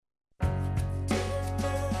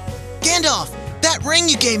Gandalf, that ring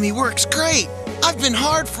you gave me works great. I've been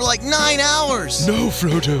hard for like 9 hours. No,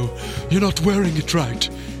 Frodo. You're not wearing it right.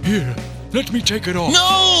 Here, let me take it off.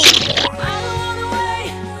 No!